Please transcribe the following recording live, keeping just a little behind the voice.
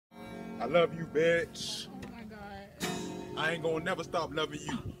I love you, bitch. Oh my god. I ain't gonna never stop loving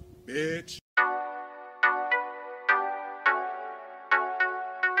you, bitch.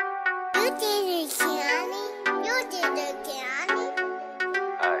 You did it, Kiani. You did it, Kiani.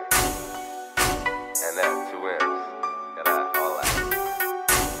 Alright. And that 2 M's. Got all that.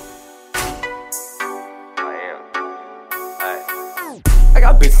 I am. Alright. I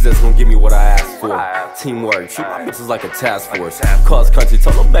got bitches that's gonna give me what I asked for. Teamwork, treat my bitches like a task force. Cross country,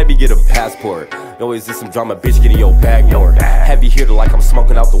 tell them baby get a passport. Always did some drama, bitch, get in your bag more. Heavy hitter like I'm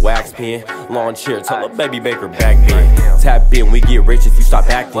smoking out the wax pen. Lawn chair, tell them baby make her back bend. Tap in, we get rich if you stop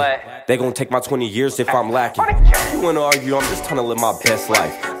acting. They gon' take my 20 years if I'm lacking. You wanna argue, I'm just trying to live my best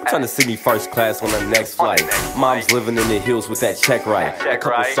life. I'm trying to see me first class on the next flight. Mom's living in the hills with that check right. A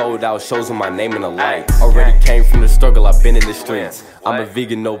couple sold out shows with my name in the lights. Already came from the struggle, I've been in the streets. I'm a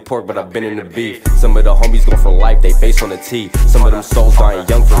vegan, no pork, but I've been in the beef. Some of the homies go for life, they face on the T. Some of them souls dying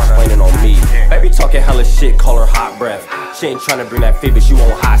young for explaining on me. Baby talking hella shit, call her hot breath. She ain't tryna bring that fit, but she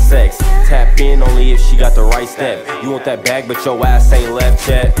want hot sex. Tap in only if she got the right step. You want that bag, but your ass ain't left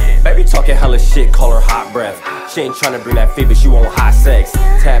yet. Baby talking hella shit, call her hot breath. She ain't tryna bring that fit, but she want hot sex.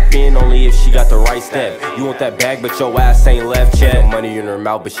 Tap in only if she got the right step. You want that bag, but your ass ain't left yet. Money in her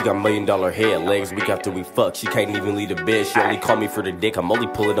mouth, but she got $1 million head. Legs week after we fuck, she can't even leave the bed. She only call me for the dick, I'm only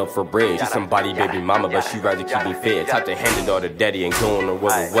pulling up for bread. She somebody baby mama, but she rather keep me fed. Type to hand it all to daddy and going her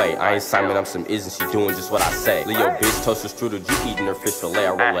other way. I ain't Simon, I'm some isn't she doing just what I say. Leo bitch, toaster strudel, you eating her fish fillet.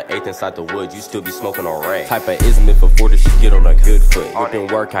 I roll an eighth inside the woods, you still be smoking on Ray. Type of ism if before that she get on a good foot. Whipping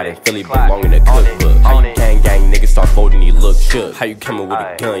work out in Philly, belong in a cookbook. How you gang niggas start folding, you look shook. How you coming with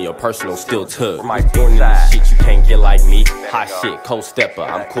a gun, your personal still took. You born in this shit, you can't get like me. Hot shit, cold stepper,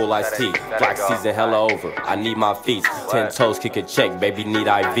 I'm cool iced tea. Black season hella over, I need my feet. 10 toes, kick a check, baby need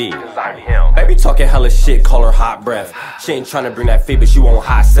IV. Baby talking hella shit, call her hot breath. She ain't tryna bring that fit, but she want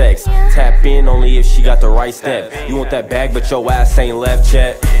hot sex. Tap in only if she got the right step. You want that bag, but your ass ain't left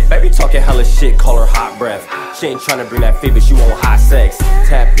yet. Baby talking hella shit, call her hot breath. She ain't tryna bring that fit, but she want hot sex.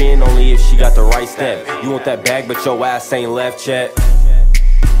 Tap in only if she got the right step. You want that bag, but your ass ain't left yet.